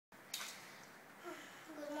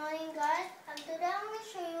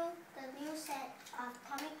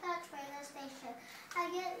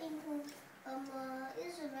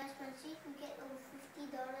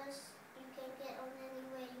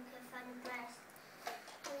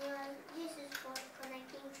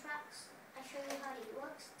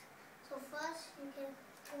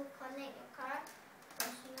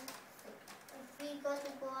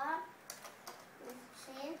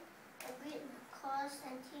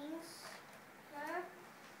things here,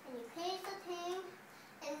 and you paste the thing,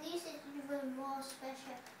 and this is even more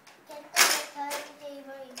special. You can take the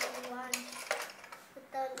turntable if you want. You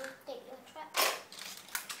take your track.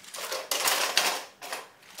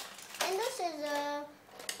 And this is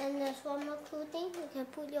and there's one more cool thing. You can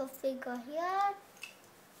put your figure here.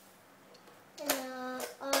 And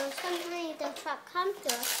sometimes if the truck comes to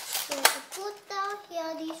us, you have to put down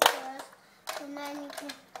here these first, and then you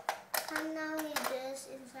can come down with this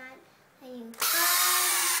inside, and you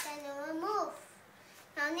turn, then it will move.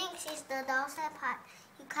 Now next is the downside part.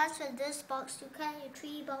 It comes with this box. You can have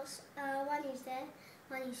 3 boxes. One is there,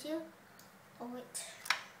 one is here. Oh wait.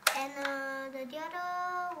 And the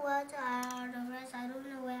other ones are the rest. I don't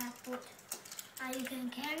know where I put. You can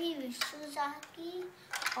carry with Suzuki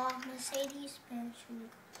or Mercedes-Benz. You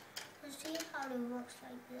see how it works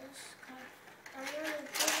like this. I'm going to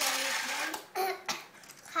put it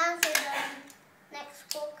comes with the next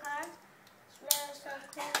cool card. There's a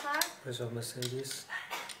cool card. There's a Mercedes.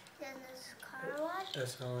 Then there's a car wash.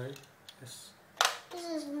 That's alright. Yes. This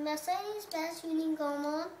is Mercedes-Benz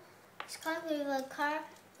Unicorn. It's comes with a car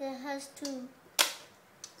that has 2.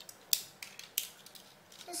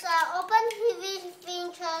 It's open heavy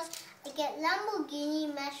features. I get Lamborghini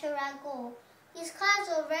Murcielago. These cars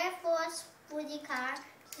are very fast, pretty car.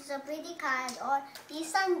 This is a pretty car, or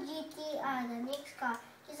Nissan GT-R, the next car.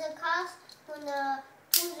 It's a car from the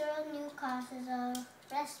 20 new cars. It's a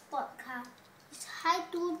red sport car. It's height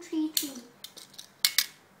 233.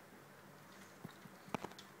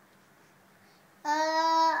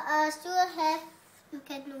 Still have, you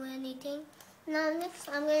can do anything. Now next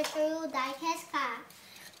I'm going to show you diecast car.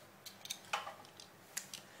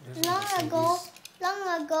 Long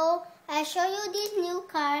ago, I show you this new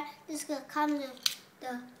car. This comes with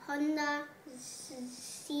the Honda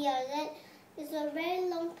CRZ. It's a very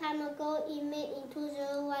long time ago. It made in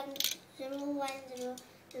 2010.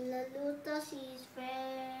 The Lotus is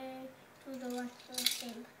very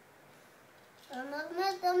 2010.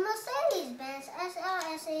 The Mercedes-Benz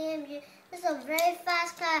SL-SAMG is a very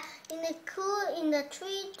fast car in the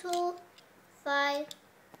 325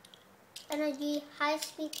 energy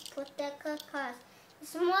high-speed protector cars.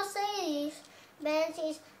 It's Mercedes-Benz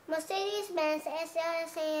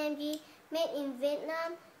SL-SAMG made in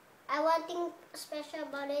Vietnam. One thing special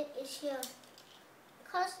about it is here.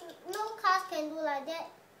 Because no cars can do like that,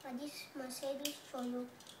 but this Mercedes show you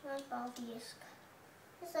one powerful car.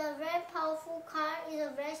 It's a very powerful car. It's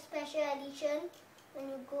a very special edition. When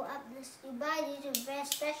you go up this, you buy this, it's very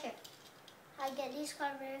special. I get this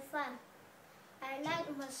car very fun. I like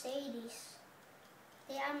Mercedes.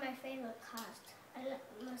 They are my favorite cars. I like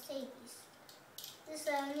Mercedes. This is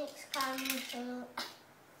the next car I'm going to show you.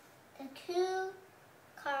 The cool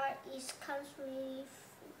car comes with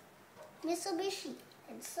Mitsubishi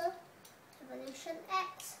Lancer Evolution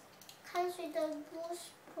X. Comes with the Boost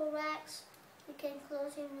Pro X. You can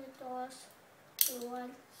close in the doors if you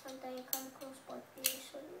want. Sometimes you can't close, but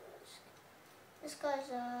so this car is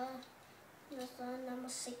number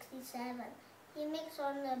 67. He makes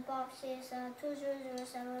on the box is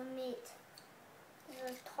 2007 mate. It's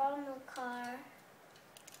a Tomica car.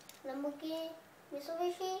 Lamborghini,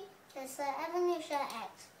 Mitsubishi, that's the Evolution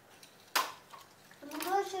X. I'm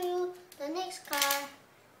going to show you the next car.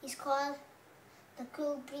 Is called the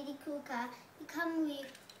pretty cool car. It comes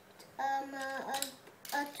with a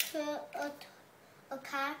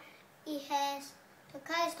car. The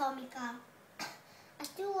car is Tomica. I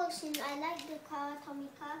still work since I like the car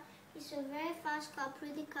Tomica. It's a very fast car,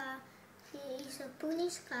 pretty car. It is a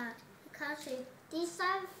police car. It comes with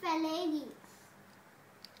Nissan Fairlady.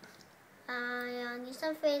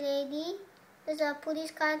 Nissan Fairlady. There's a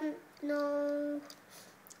police car, no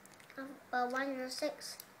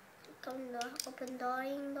 106. Come the open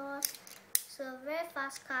doors. It's a very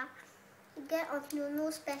fast car. You get no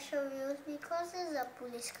special wheels because it's a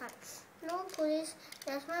police car. No police.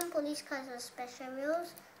 There's one police car with special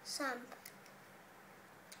wheels. Some.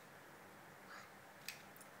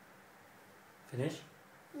 Finish?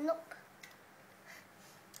 Nope.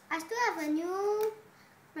 I still have a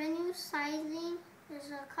brand new sizing.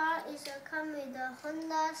 There's a car. Come with the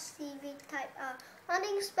Honda Civic Type R. One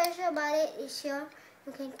thing special about it is here.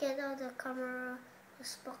 You can get out the camera, the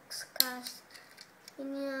sports cars.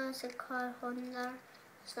 In here is a car Honda,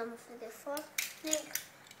 it's number 54. Next,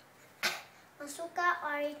 Asuka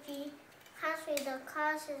RG comes with the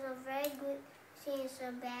cars. Is a very good. See, it's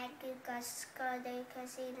a bag. You got car that you can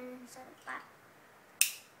see it inside the back.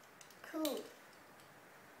 Cool.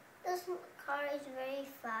 This car is very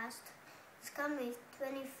fast. It's come with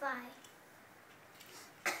 25.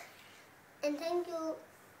 And thank you.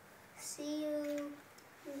 See you.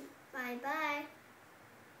 Bye bye.